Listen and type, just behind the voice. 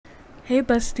Hey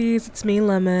besties, it's me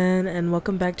Lemon and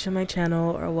welcome back to my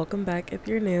channel, or welcome back if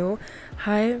you're new.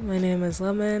 Hi, my name is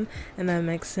Lemon and I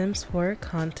make Sims 4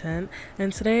 content,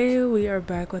 and today we are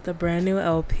back with a brand new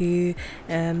LP,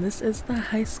 and this is the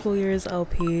high school years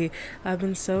LP. I've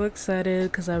been so excited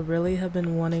because I really have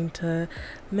been wanting to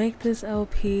make this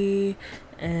LP,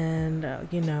 and I've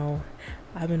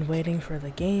been waiting for the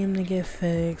game to get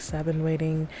fixed. I've been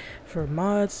waiting for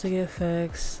mods to get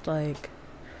fixed.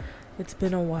 It's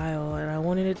been a while and I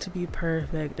wanted it to be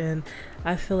perfect, and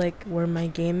I feel like where my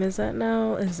game is at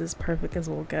now is as perfect as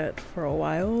we'll get for a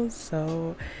while.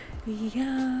 So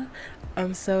yeah,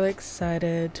 I'm so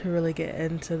excited to really get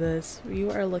into this. You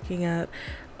are looking at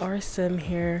our sim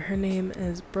here. Her name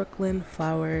is Brooklyn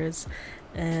Flowers.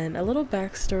 And a little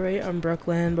backstory on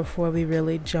Brooklyn before we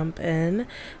really jump in.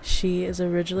 She is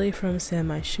originally from San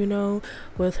Myshuno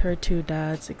with her two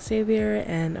dads, Xavier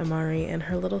and Amari, and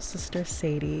her little sister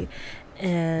Sadie.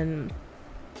 And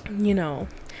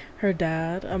her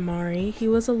dad, Amari, he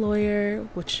was a lawyer,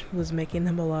 which was making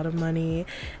him a lot of money.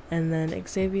 And then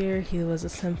Xavier, he was a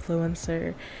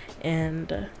influencer,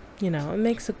 and it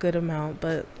makes a good amount,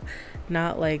 but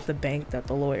not like the bank that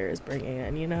the lawyer is bringing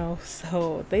in,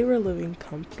 so they were living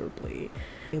comfortably,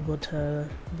 able to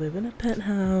live in a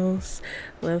penthouse,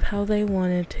 live how they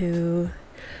wanted to,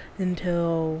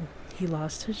 until he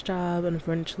lost his job.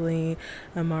 Unfortunately,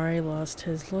 Amari lost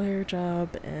his lawyer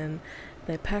job, and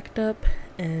they packed up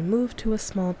and moved to a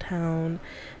small town,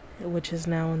 which is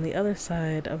now on the other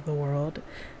side of the world,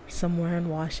 somewhere in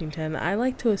Washington. I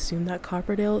like to assume that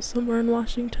Copperdale is somewhere in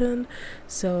Washington,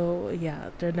 so yeah,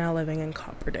 they're now living in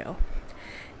Copperdale,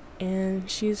 and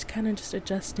she's kind of just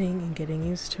adjusting and getting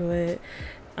used to it.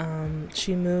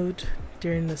 She moved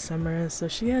during the summer, so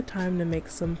she had time to make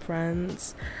some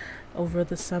friends over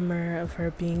the summer of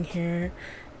her being here,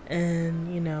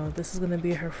 and this is going to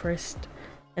be her first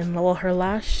and her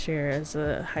last year as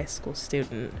a high school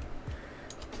student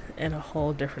in a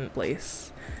whole different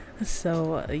place.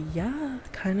 So yeah,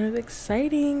 kind of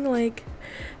exciting, like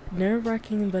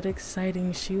nerve-wracking but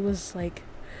exciting. She was like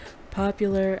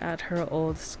popular at her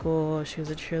old school. She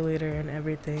was a cheerleader and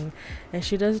everything, and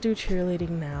she does do cheerleading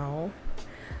now.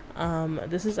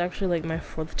 This is actually like my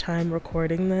 4th time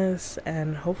recording this,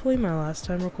 and hopefully my last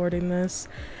time recording this.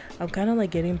 I'm kind of like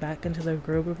getting back into the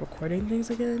groove of recording things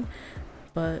again,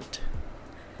 but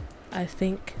I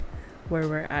think where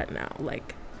we're at now,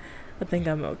 I think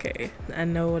I'm okay. I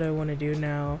know what I want to do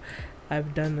now.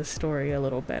 I've done the story a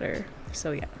little better.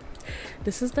 So yeah,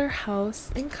 this is their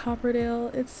house in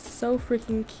Copperdale. It's so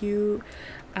freaking cute.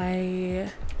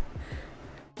 I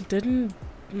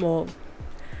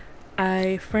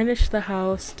furnished the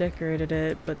house, decorated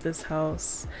it, but this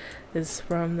house is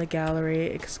from the gallery,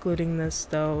 excluding this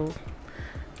though.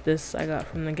 This I got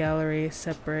from the gallery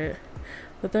separate.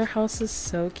 But their house is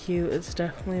so cute. It's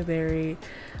definitely very,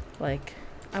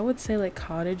 I would say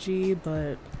cottagey,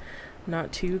 but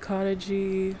not too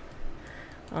cottagey.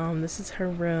 This is her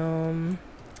room.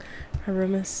 Her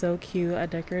room is so cute. I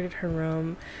decorated her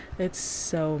room. It's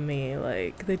so me,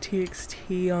 the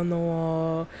TXT on the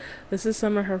wall. This is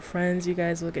some of her friends you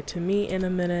guys will get to meet in a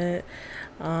minute.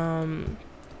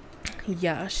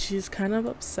 Yeah, she's kind of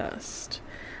obsessed.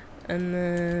 And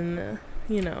then,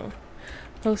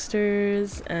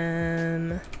 posters,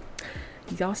 and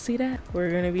y'all see that?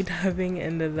 We're gonna be diving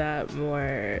into that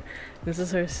more. This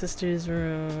is her sister's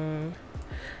room.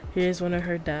 Here's one of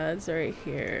her dads right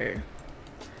here.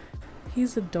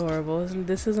 He's adorable.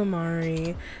 This is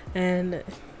Amari, and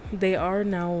they are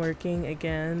now working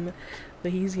again,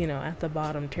 but he's at the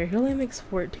bottom tier. He only makes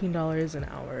 $14 an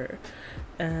hour,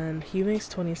 and he makes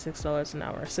 $26 an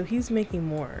hour, so he's making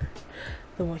more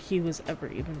than what he was ever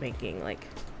even making.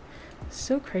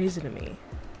 So crazy to me.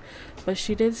 But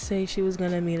she did say she was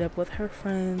gonna meet up with her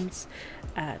friends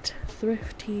at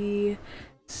Thrifty,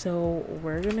 so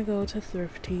we're gonna go to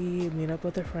Thrifty, meet up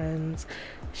with her friends.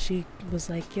 She was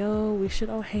like, yo, we should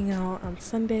all hang out on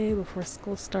Sunday before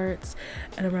school starts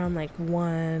at around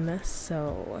 1,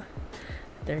 so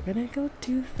they're gonna go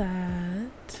do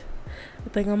that. I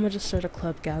think I'm gonna just start a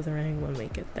club gathering when we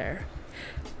get there,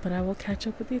 but I will catch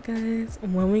up with you guys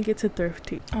when we get to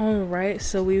Thrifty. Alright,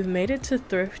 so we've made it to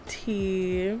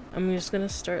Thrifty. I'm just gonna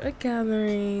start a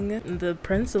gathering. The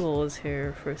principal is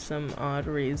here for some odd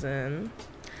reason.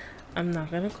 I'm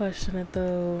not gonna question it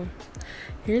though.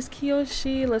 Here's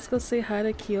Kiyoshi. Let's go say hi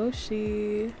to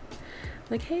Kiyoshi.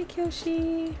 Hey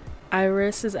Kiyoshi.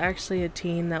 Iris is actually a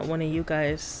teen that one of you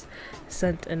guys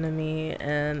sent into me,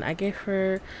 and I gave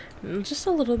her just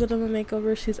a little bit of a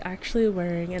makeover. She's actually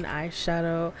wearing an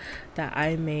eyeshadow that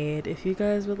I made. If you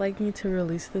guys would like me to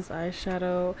release this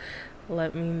eyeshadow,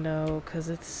 let me know, because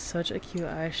it's such a cute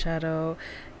eyeshadow.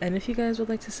 And if you guys would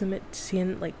like to submit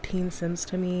teen sims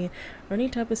to me, or any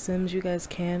type of sims, you guys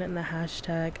can in the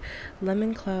hashtag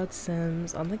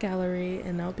 #LemonCloudSims on the gallery,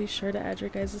 and I'll be sure to add your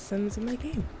guys' sims in my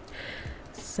game.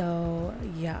 So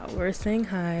yeah, we're saying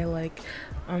hi. Like,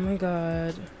 oh my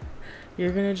god,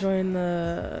 you're gonna join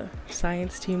the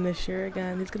science team this year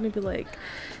again. He's gonna be like,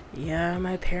 yeah,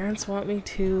 my parents want me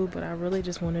to, but I really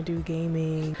just want to do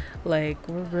gaming. Like,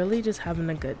 we're really just having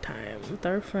a good time with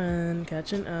our friend,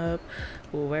 catching up.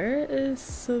 Where is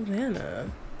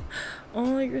Savannah?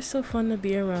 Oh, you're so fun to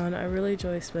be around. I really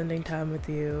enjoy spending time with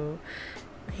you.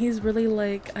 He's really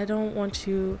like, I don't want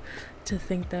you to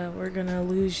think that we're gonna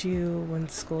lose you when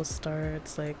school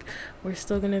starts. Like, we're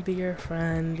still gonna be your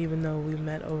friend even though we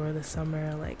met over the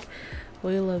summer. Like,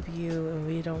 we love you and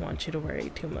we don't want you to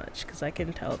worry too much, because I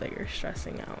can tell that you're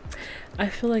stressing out. I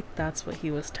feel like that's what he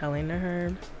was telling to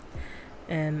her,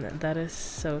 and that is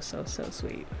so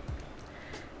sweet.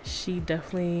 She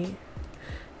definitely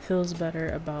feels better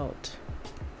about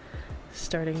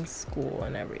starting school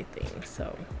and everything.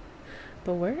 So,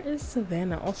 but where is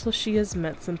Savannah? Also, she has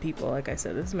met some people. Like I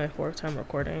said, this is my 4th time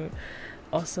recording.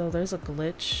 Also, there's a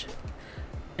glitch,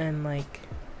 and like,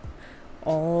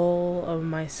 all of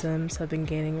my sims have been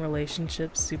gaining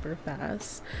relationships super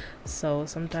fast. So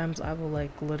sometimes I will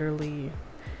like literally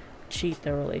cheat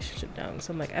their relationship down.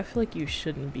 So I'm like, I feel like you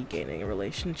shouldn't be gaining a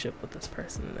relationship with this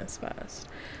person this fast.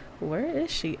 Where is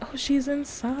she? Oh, she's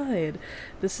inside.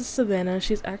 This is Savannah.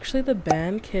 She's actually the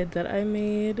band kid that I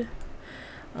made.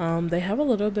 They have a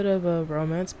little bit of a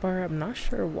romance bar. I'm not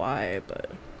sure why, but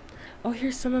oh,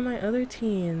 here's some of my other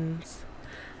teens.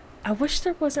 I wish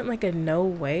there wasn't like a no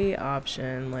way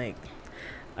option. Like,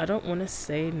 I don't want to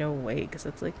say no way because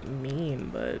it's like mean,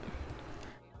 but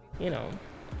you know,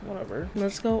 whatever.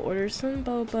 Let's go order some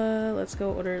boba. Let's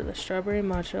go order the strawberry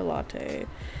matcha latte,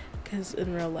 because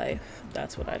in real life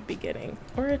that's what I'd be getting,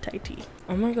 or a Thai tea.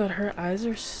 Oh my god, her eyes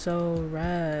are so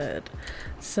red.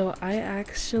 So I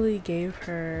actually gave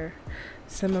her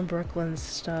some of Brooklyn's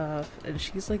stuff, and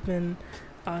she's like been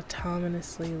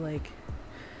autonomously like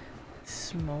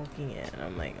smoking it, and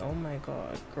I'm like, oh my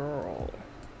god, girl,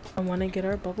 I want to get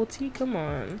our bubble tea. Come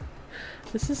on,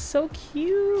 this is so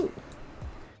cute.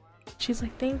 She's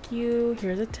like, thank you,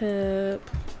 here's a tip.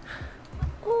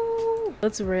 Ooh,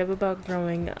 let's rave about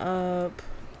growing up.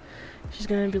 She's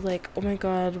gonna be like, oh my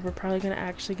god, we're probably gonna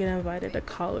actually get invited to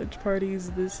college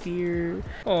parties this year.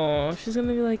 Oh, she's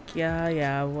gonna be like,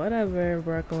 yeah, whatever,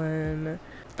 Brooklyn.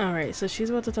 Alright, so she's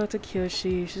about to talk to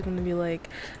Kyoshi. She's gonna be like,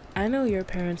 I know your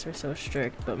parents are so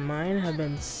strict, but mine have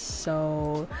been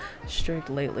so strict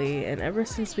lately, and ever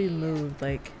since we moved,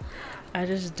 like, I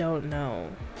just don't know.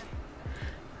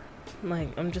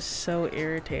 Like, I'm just so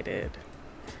irritated.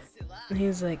 And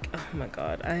he's like, oh my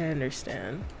god, I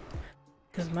understand,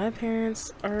 because my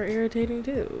parents are irritating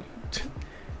too.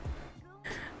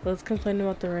 Let's complain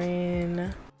about the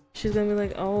rain. She's gonna be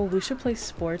like, oh, we should play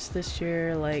sports this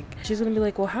year. Like, she's gonna be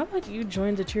like, well, how about you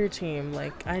join the cheer team?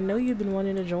 Like, I know you've been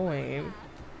wanting to join.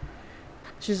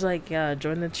 She's like, yeah,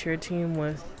 join the cheer team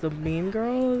with the mean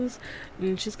girls.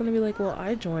 And she's gonna be like, well,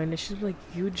 I joined. And she's like,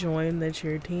 you joined the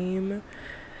cheer team?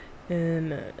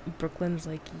 And Brooklyn's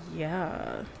like,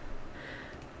 yeah.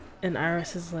 And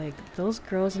Iris is like, those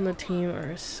girls on the team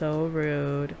are so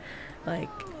rude. Like,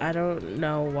 I don't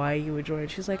know why you would join.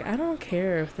 She's like, I don't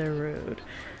care if they're rude.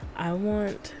 I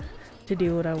want to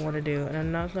do what I want to do, and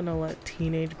I'm not gonna let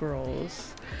teenage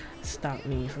girls stop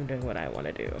me from doing what I want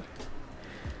to do.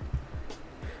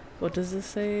 What does this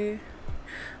say?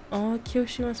 Oh,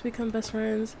 Kyoshi wants to become best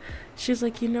friends. She's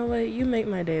like, you know what? You make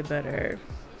my day better.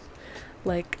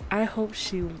 Like, I hope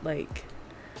she, like,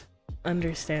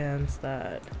 understands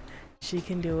that she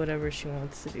can do whatever she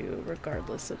wants to do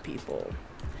regardless of people.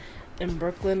 And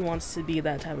Brooklyn wants to be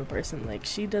that type of person. Like,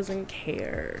 she doesn't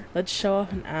care. Let's show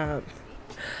off an app.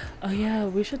 Oh yeah,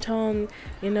 we should tell him,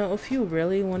 you know, if you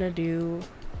really want to do,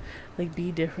 like,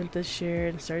 be different this year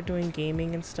and start doing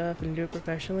gaming and stuff and do it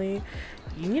professionally,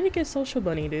 you need to get Social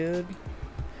Bunny, dude.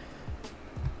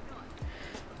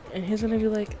 And he's gonna be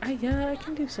like, yeah, I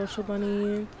can do Social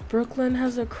Bunny. Brooklyn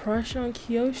has a crush on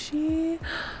Kyoshi?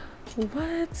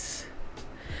 What?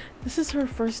 This is her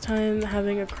first time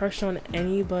having a crush on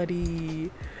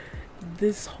anybody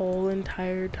this whole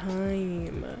entire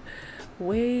time.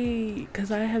 Wait,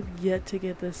 because I have yet to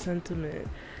get this sentiment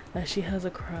that she has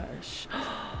a crush.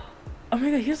 Oh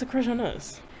my god, he has a crush on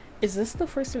us. Is this the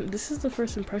first? This is the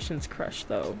first impressions crush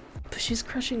though. But she's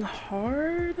crushing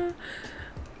hard?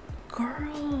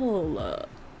 Girl.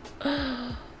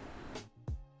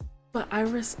 But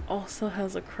Iris also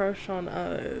has a crush on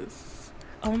us.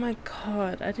 Oh my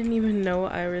god, I didn't even know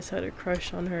Iris had a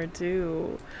crush on her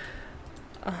too.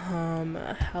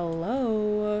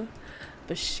 Hello?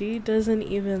 But she doesn't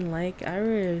even like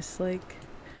Iris, like,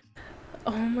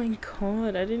 oh my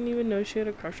god, I didn't even know she had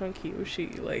a crush on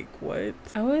Kiyoshi. Like, what?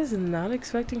 I was not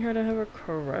expecting her to have a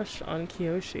crush on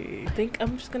Kiyoshi. I think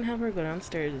I'm just gonna have her go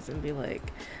downstairs and be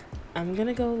like, I'm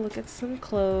gonna go look at some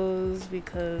clothes,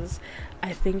 because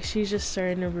I think she's just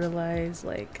starting to realize,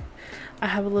 like, I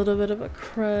have a little bit of a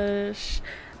crush.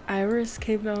 Iris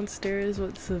came downstairs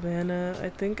with Savannah. I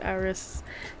think Iris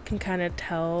can kind of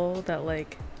tell that,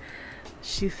 like,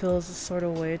 she feels a sort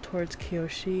of way towards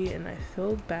Kiyoshi, and I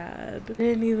feel bad. I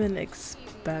didn't even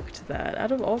expect that.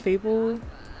 Out of all people,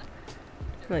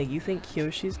 like, you think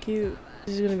Kiyoshi's cute?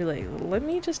 She's gonna be like, let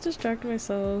me just distract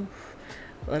myself.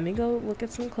 Let me go look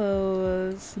at some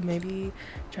clothes. Maybe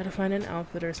try to find an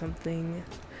outfit or something.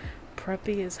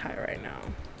 Preppy is high right now.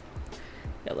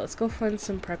 Yeah, let's go find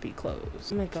some preppy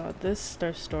clothes. Oh my god, this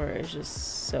thrift store is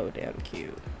just so damn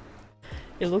cute.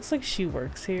 It looks like she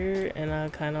works here, and I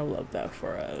kind of love that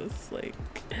for us. Like,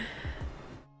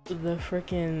 the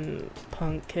freaking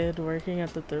punk kid working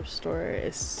at the thrift store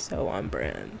is so on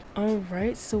brand.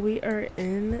 Alright, so we are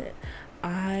in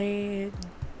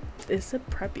it's a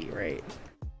preppy, right?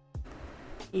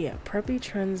 Yeah, preppy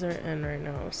trends are in right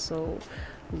now, so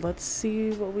let's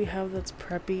see what we have that's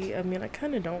preppy. I mean, I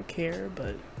kind of don't care,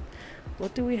 but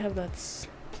what do we have that's...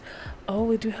 Oh,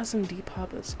 we do have some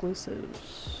Depop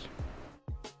exclusives.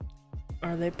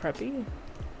 Are they preppy?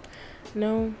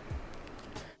 No.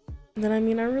 Then I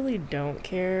mean, I really don't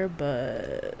care,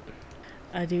 but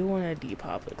I do want a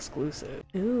Depop exclusive.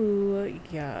 Ooh,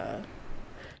 yeah.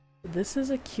 This is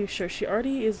a cute shirt. She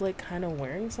already is like kind of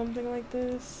wearing something like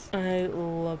this. I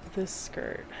love this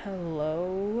skirt.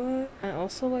 Hello. I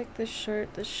also like this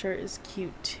shirt. This shirt is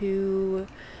cute too.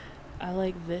 I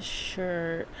like this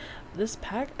shirt. This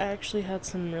pack actually had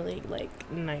some really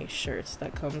like nice shirts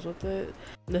that comes with it.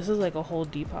 This is like a whole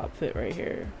Depop fit right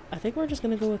here. I think we're just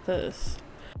gonna go with this.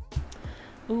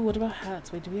 Ooh, what about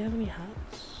hats? Wait, do we have any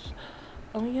hats?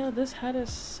 Oh yeah, this hat is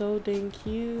so dang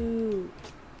cute.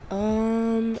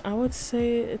 I would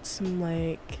say it's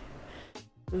like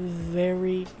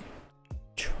very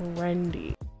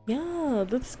trendy. Yeah,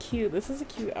 that's cute. This is a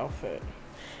cute outfit.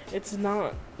 It's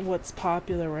not what's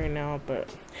popular right now,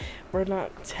 but we're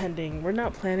not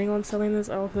planning on selling this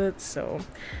outfit, so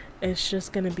it's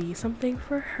just gonna be something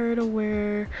for her to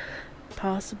wear,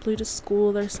 possibly to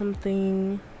school or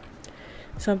something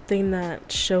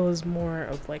that shows more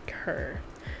of like her,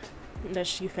 that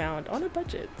she found on a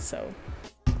budget. So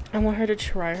I want her to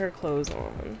try her clothes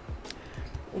on,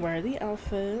 wear the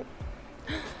outfit.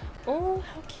 Oh,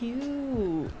 how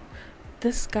cute.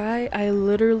 This guy, I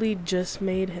literally just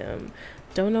made him.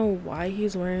 Don't know why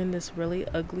he's wearing this really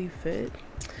ugly fit,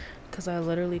 because I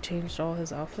literally changed all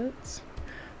his outfits.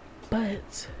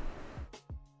 But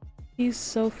he's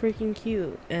so freaking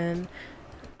cute, and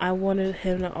I wanted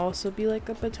him to also be like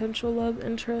a potential love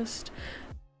interest.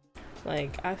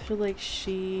 Like, I feel like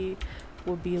she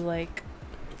would be like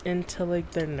into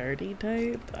like the nerdy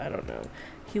type. I don't know,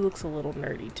 he looks a little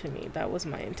nerdy to me. That was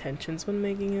my intentions when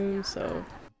making him. So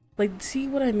like, see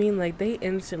what I mean? Like, they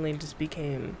instantly just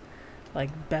became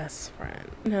like best friends.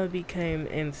 Now became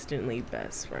instantly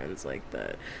best friends like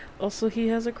that. Also, he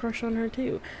has a crush on her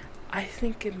too. I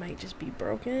think it might just be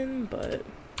broken, but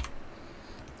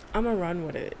I'm gonna run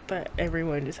with it that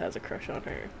everyone just has a crush on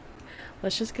her.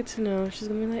 Let's just get to know. She's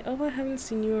gonna be like, oh, I haven't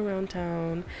seen you around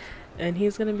town. And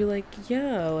he's gonna be like,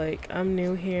 yeah, like, I'm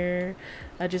new here.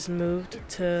 I just moved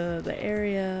to the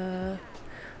area.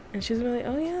 And she's gonna be like,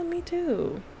 oh yeah, me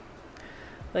too.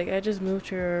 Like, I just moved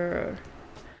here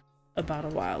about a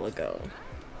while ago.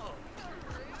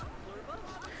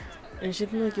 And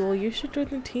she'd be like, well, you should join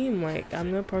the team. Like,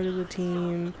 I'm not part of the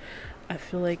team. I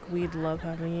feel like we'd love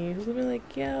having you. He's gonna be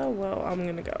like, yeah, well, I'm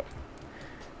gonna go.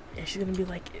 And she's gonna be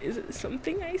like, is it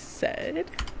something I said?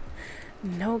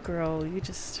 No, girl, you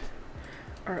just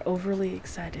are overly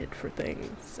excited for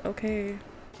things. Okay,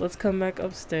 let's come back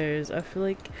upstairs. I feel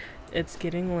like it's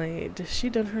getting late. Has she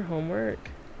done her homework?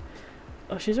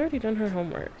 Oh, she's already done her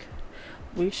homework.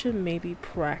 We should maybe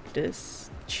practice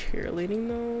cheerleading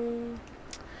though,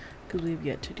 because we've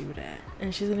yet to do that.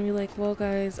 And she's gonna be like, well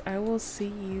guys, I will see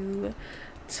you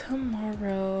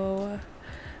tomorrow.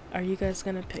 Are you guys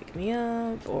gonna pick me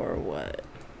up or what?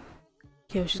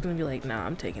 Yo, she's gonna be like, nah,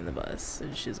 I'm taking the bus.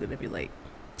 And she's gonna be like,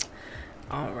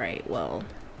 all right, well,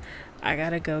 I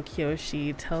gotta go,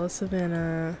 Kyoshi. Tell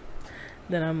Savannah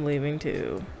that I'm leaving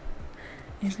too.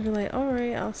 And he's gonna be like, all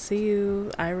right, I'll see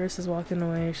you. Iris is walking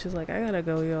away. She's like, I gotta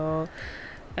go, y'all.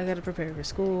 I gotta prepare for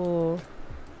school.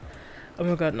 Oh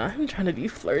my god, not him trying to be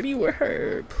flirty with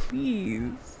her.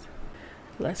 Please.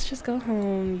 Let's just go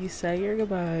home. You say your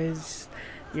goodbyes.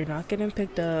 You're not getting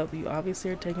picked up. You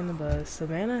obviously are taking the bus.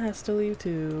 Savannah has to leave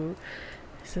too.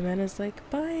 Savannah's like,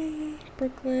 bye,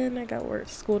 Brooklyn. I got work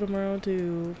school tomorrow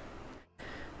too.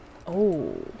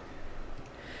 Oh.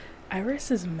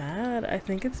 Iris is mad. I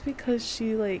think it's because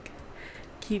she like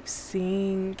keeps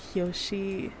seeing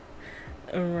Kiyoshi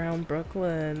around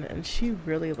Brooklyn and she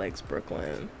really likes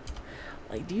Brooklyn.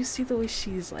 Like, do you see the way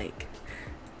she's like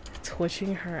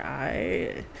twitching her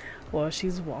eye while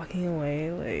she's walking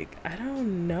away? Like, I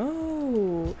don't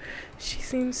know. She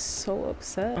seems so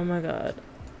upset. Oh my god.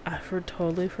 I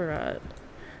totally forgot.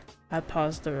 I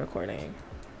paused the recording.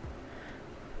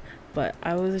 But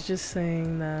I was just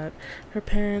saying that her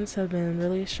parents have been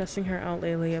really stressing her out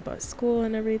lately about school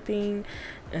and everything,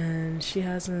 and she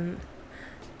hasn't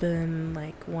been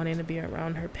like wanting to be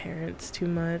around her parents too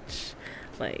much.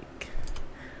 Like,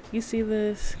 you see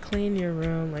this, clean your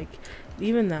room, like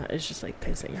even that is just like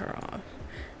pissing her off.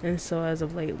 And so as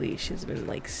of lately she's been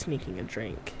like sneaking a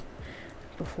drink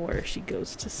before she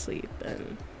goes to sleep,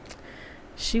 and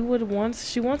she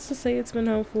wants to say it's been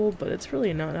helpful, but it's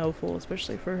really not helpful,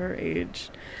 especially for her age.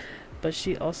 But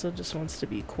she also just wants to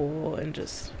be cool and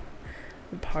just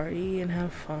party and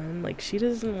have fun. Like, she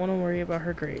doesn't want to worry about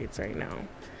her grades right now.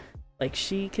 Like,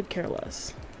 she could care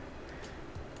less.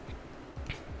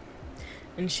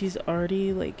 And she's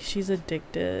already like, she's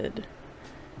addicted.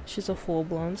 She's a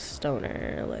full-blown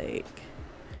stoner. Like,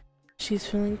 she's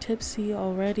feeling tipsy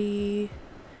already.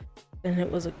 And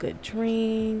it was a good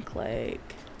drink.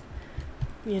 Like,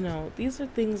 you know, these are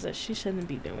things that she shouldn't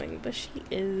be doing, but she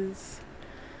is,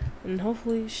 and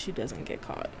hopefully she doesn't get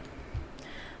caught.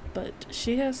 But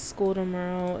she has school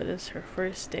tomorrow. It is her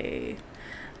first day.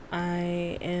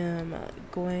 I am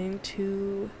going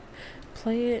to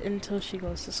play it until she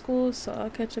goes to school, so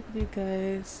I'll catch up with you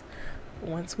guys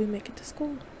once we make it to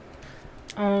school.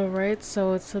 Alright,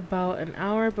 so it's about an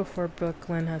hour before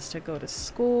Brooklyn has to go to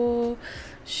school.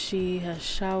 She has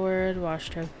showered,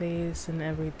 washed her face and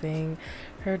everything.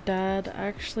 Her dad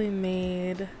actually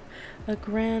made a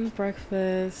grand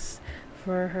breakfast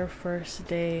for her first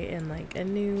day in like a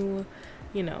new,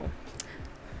 you know,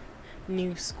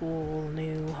 new school,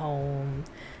 new home.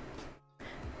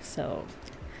 So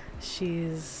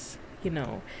she's, you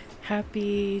know,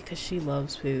 happy because she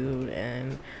loves food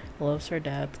and loves her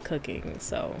dad's cooking,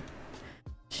 so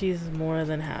she's more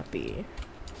than happy.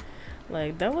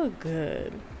 Like, that was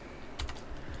good.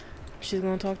 She's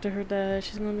gonna talk to her dad.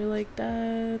 She's gonna be like,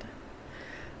 Dad,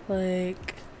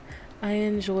 like, I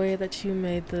enjoy that you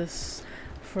made this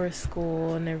for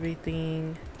school and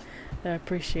everything. I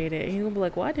appreciate it. And he's gonna be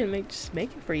like, well, I didn't just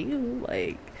make it for you.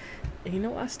 Like, you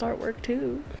know, I start work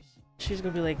too. She's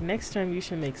gonna be like, next time you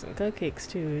should make some cupcakes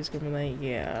too. He's gonna be like,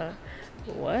 yeah,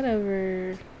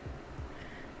 whatever.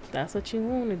 That's what you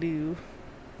want to do.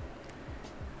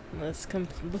 Let's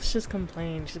just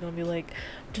complain. She's gonna be like,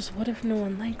 just what if no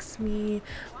one likes me?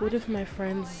 What if my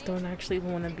friends don't actually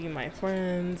want to be my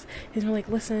friends? He's gonna be like,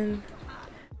 listen,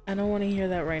 I don't want to hear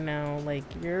that right now. Like,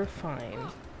 you're fine.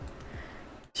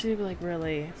 She'd be like,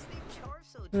 really?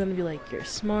 He's gonna be like, you're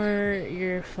smart,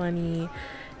 you're funny,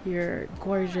 you're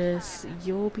gorgeous,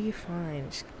 you'll be fine.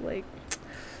 She's like,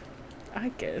 I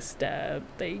guess, Dad,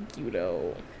 thank you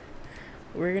though.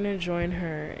 We're gonna join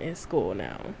her in school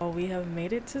now. Oh, we have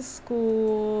made it to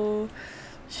school.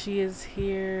 She is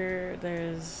here.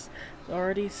 There's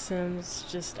already Sims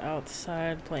just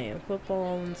outside playing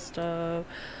football and stuff.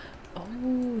 Oh,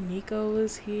 Nico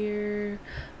is here.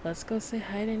 Let's go say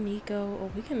hi to Nico.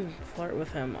 Oh, we can flirt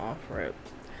with him off rip.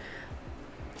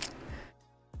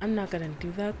 I'm not gonna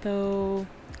do that though.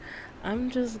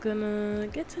 I'm just gonna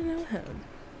get to know him.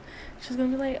 She's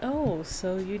gonna be like, oh,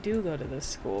 so you do go to this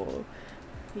school.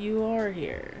 You are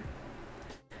here.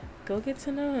 Go get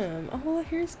to know him. Oh,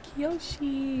 here's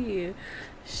Kiyoshi.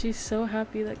 She's so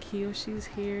happy that Kiyoshi's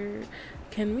here.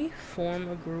 Can we form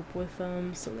a group with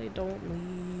them so they don't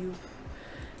leave?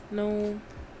 No.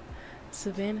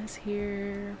 Savannah's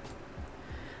here.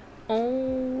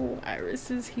 Oh,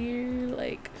 Iris is here.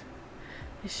 Like,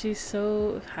 she's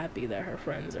so happy that her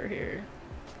friends are here.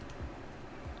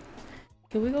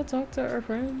 Can we go talk to our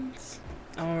friends?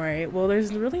 Alright, well,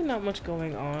 there's really not much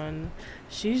going on.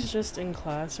 She's just in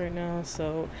class right now,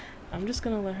 so I'm just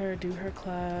gonna let her do her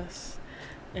class.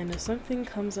 And if something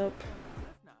comes up,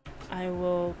 I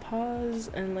will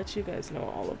pause and let you guys know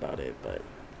all about it, but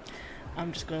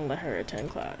I'm just gonna let her attend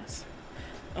class.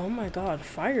 Oh my god,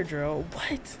 fire drill?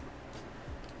 What?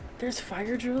 There's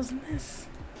fire drills in this?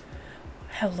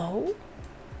 Hello?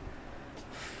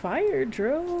 Fire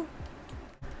drill?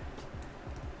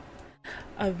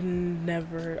 I've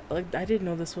never, like, I didn't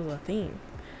know this was a thing.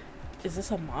 Is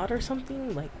this a mod or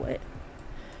something? Like, what?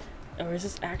 Or is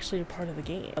this actually a part of the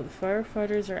game? The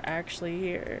firefighters are actually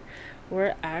here.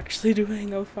 We're actually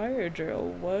doing a fire drill.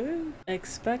 What?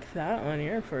 Expect that on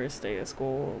your first day of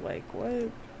school. Like, what?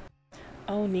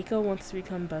 Oh, Nico wants to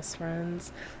become best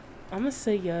friends. I'm gonna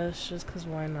say yes, just because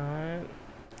why not?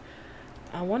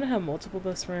 I want to have multiple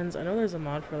best friends. I know there's a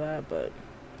mod for that, but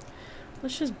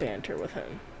let's just banter with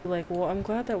him. Like, well, I'm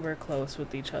glad that we're close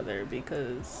with each other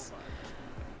because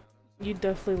you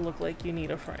definitely look like you need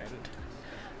a friend.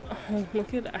 Oh,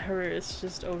 look at Iris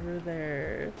just over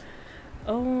there.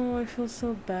 Oh, I feel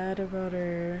so bad about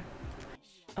her.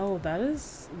 Oh,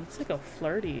 that's like a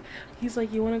flirty. He's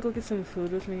like, you want to go get some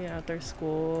food with me after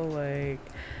school? Like,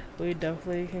 we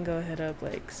definitely can go hit up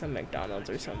like some McDonald's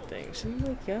or something. She's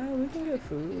like, yeah, we can get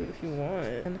food if you want.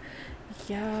 And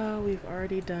yeah, we've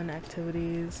already done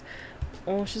activities.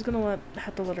 Oh, she's gonna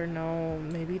have to let her know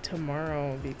maybe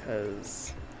tomorrow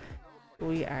because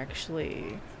we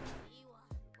actually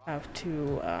have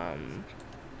to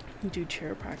do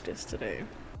cheer practice today.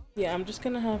 Yeah, I'm just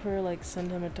gonna have her like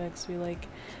send him a text, be like,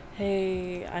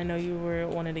 hey, I know you were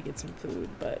wanting to get some food,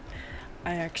 but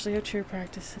I actually have cheer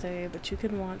practice today, but you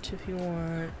can watch if you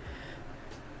want.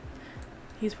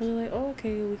 He's probably like, oh,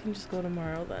 okay, we can just go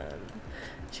tomorrow then.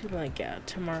 She'll be like, yeah,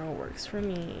 tomorrow works for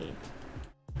me.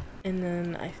 And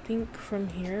then I think from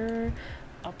here,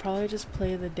 I'll probably just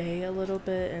play the day a little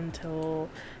bit until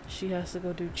she has to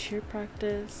go do cheer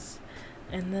practice.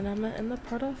 And then I'm gonna end the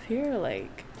part off here.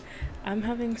 Like, I'm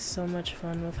having so much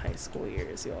fun with high school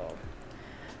years, y'all.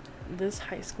 This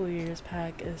high school years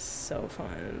pack is so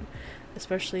fun,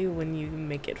 especially when you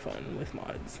make it fun with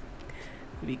mods,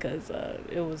 because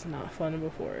it was not fun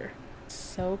before.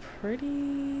 So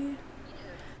pretty.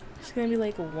 It's gonna be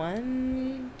like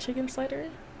one chicken slider.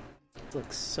 It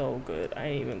looks so good. I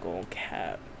ain't even gonna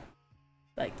cap.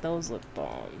 Like, those look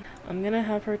bomb. I'm gonna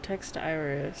have her text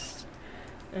Iris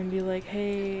and be like,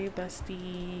 hey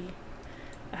bestie,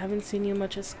 I haven't seen you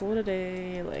much at school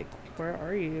today. Like, where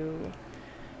are you?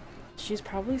 She's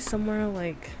probably somewhere,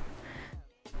 like,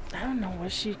 I don't know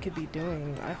what she could be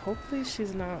doing. Hopefully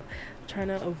she's not trying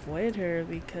to avoid her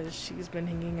because she's been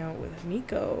hanging out with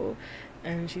Nico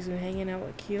and she's been hanging out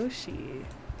with Kiyoshi.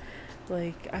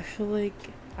 Like, I feel like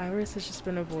Iris has just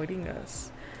been avoiding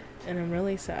us and I'm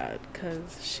really sad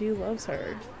because she loves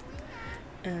her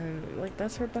and like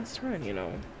that's her best friend, you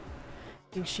know.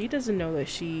 And she doesn't know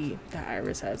that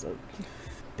Iris has a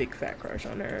big fat crush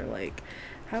on her. Like,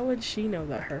 how would she know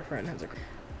that her friend has a crush?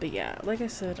 But yeah, like I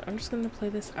said, I'm just gonna play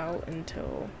this out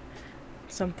until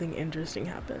something interesting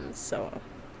happens. So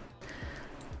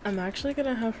I'm actually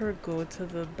gonna have her go to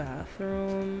the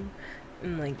bathroom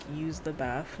and like use the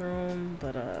bathroom,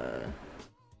 but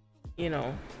you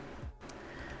know,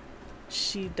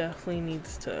 she definitely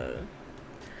needs to,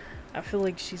 I feel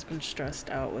like she's been stressed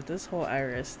out with this whole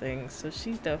Iris thing, so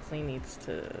she definitely needs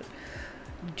to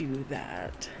do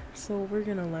that. So we're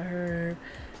gonna let her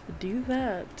do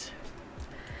that.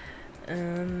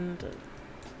 And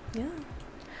yeah,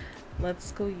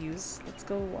 let's go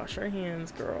wash our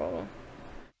hands, girl.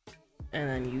 And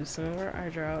then use some of our eye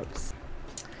drops.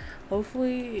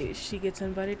 Hopefully she gets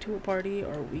invited to a party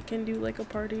or we can do like a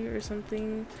party or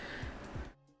something.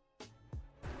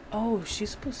 Oh,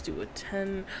 she's supposed to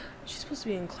attend. She's supposed to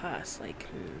be in class like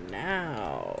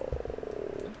now.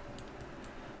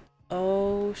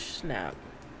 Oh snap.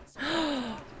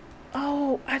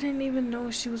 Oh, I didn't even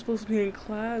know she was supposed to be in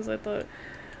class. I thought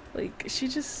like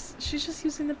she's just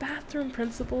using the bathroom,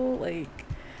 principal. Like,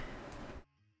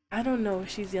 I don't know if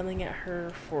she's yelling at her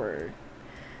for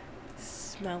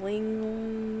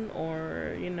smelling,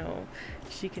 or you know,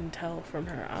 she can tell from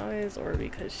her eyes, or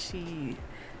because she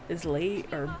is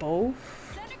late, or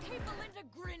both.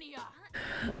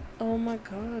 Oh my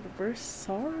god, we're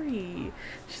sorry.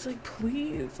 She's like,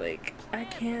 please, like, I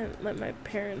can't let my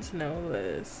parents know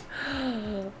this.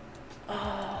 Oh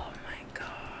my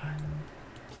god.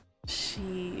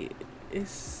 She is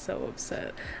so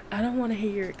upset. I don't want to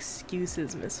hear your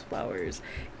excuses, Miss Flowers.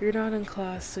 You're not in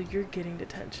class, so you're getting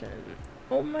detention.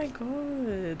 Oh my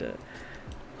god.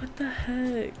 What the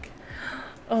heck?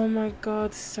 Oh my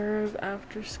god, serve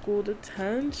after school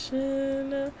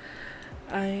detention.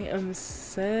 I am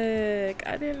sick.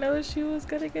 I didn't know she was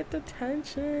gonna get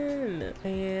detention.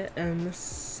 I am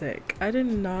sick. I did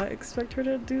not expect her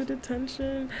to do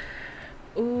detention.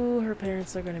 Ooh, her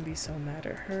parents are gonna be so mad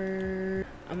at her.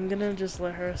 I'm gonna just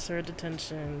let her serve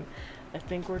detention. I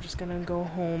think we're just gonna go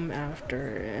home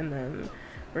after and then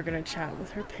we're gonna chat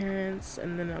with her parents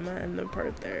and then I'm gonna end the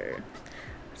part there.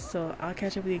 So I'll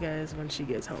catch up with you guys when she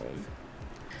gets home.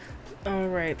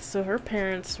 Alright, so her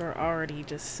parents were already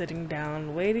just sitting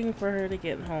down waiting for her to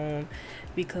get home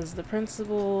because the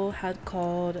principal had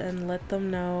called and let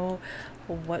them know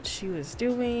what she was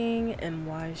doing and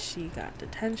why she got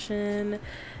detention,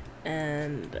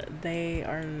 and they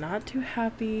are not too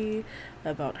happy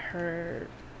about her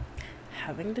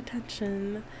having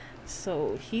detention.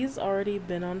 So he's already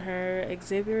been on her,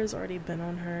 Xavier's already been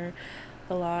on her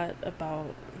a lot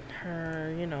about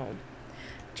her, you know,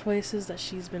 choices that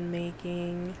she's been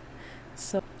making.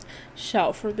 So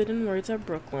shout forbidden words at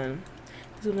Brooklyn.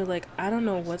 He's gonna be like, I don't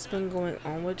know what's been going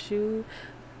on with you,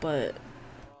 but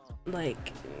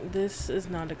like, this is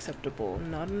not acceptable.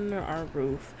 Not under our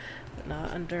roof,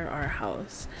 not under our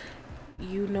house.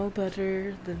 You know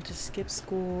better than to skip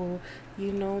school.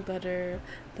 You know better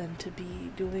than to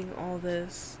be doing all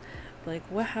this. Like,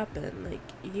 what happened? Like,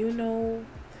 you know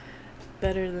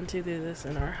better than to do this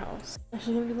in our house. And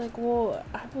she's gonna be like, well,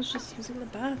 I was just using the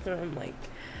bathroom. Like,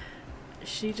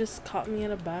 she just caught me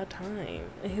at a bad time.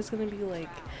 And he's gonna be like,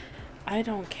 I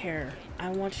don't care. I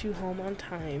want you home on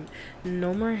time.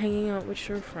 No more hanging out with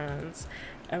your friends.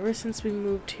 Ever since we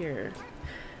moved here,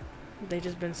 they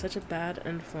just been such a bad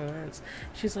influence.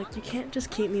 She's like, you can't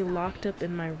just keep me locked up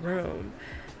in my room.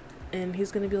 And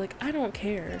he's gonna be like, I don't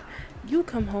care. You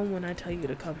come home when I tell you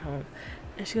to come home.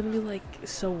 And she's gonna be like,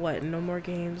 so what? No more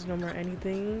games, no more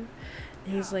anything?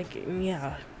 And he's like,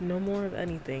 yeah, no more of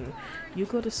anything. You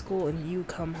go to school and you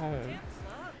come home.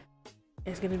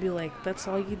 It's gonna be like, that's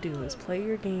all you do is play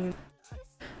your game.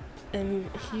 And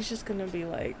he's just gonna be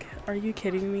like, are you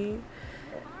kidding me?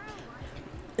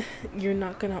 You're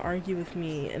not gonna argue with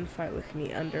me and fight with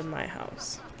me under my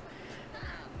house.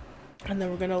 And then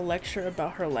we're gonna lecture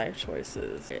about her life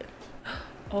choices.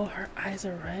 Oh, her eyes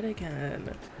are red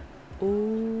again.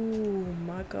 Oh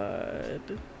my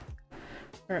god.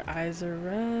 Her eyes are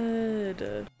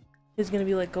red. He's gonna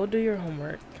be like, go do your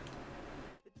homework.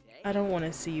 I don't want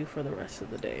to see you for the rest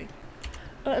of the day.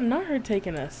 Not her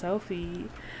taking a selfie.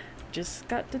 Just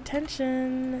got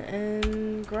detention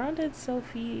and grounded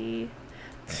selfie.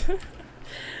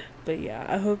 But yeah,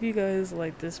 I hope you guys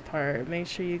like this part. Make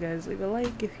sure you guys leave a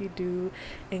like if you do,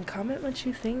 and comment what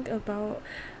you think about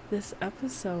this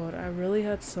episode. I really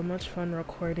had so much fun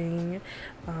recording.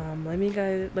 Let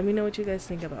me know what you guys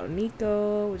think about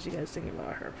Nico, what you guys think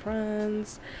about her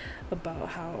friends, about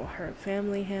how her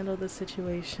family handled the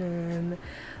situation.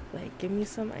 Like, give me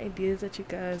some ideas that you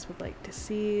guys would like to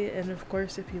see, and of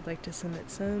course, if you'd like to submit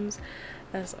sims,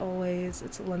 as always,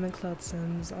 it's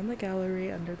LemonCloudSims on the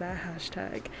gallery under that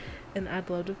hashtag, and I'd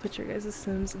love to put your guys'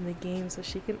 sims in the game so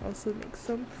she can also make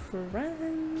some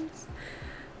friends.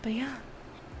 But yeah,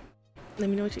 let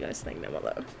me know what you guys think down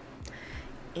below,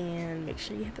 and make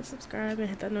sure you hit the subscribe and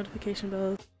hit that notification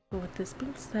bell. But with this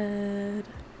being said,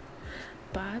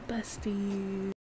 bye besties.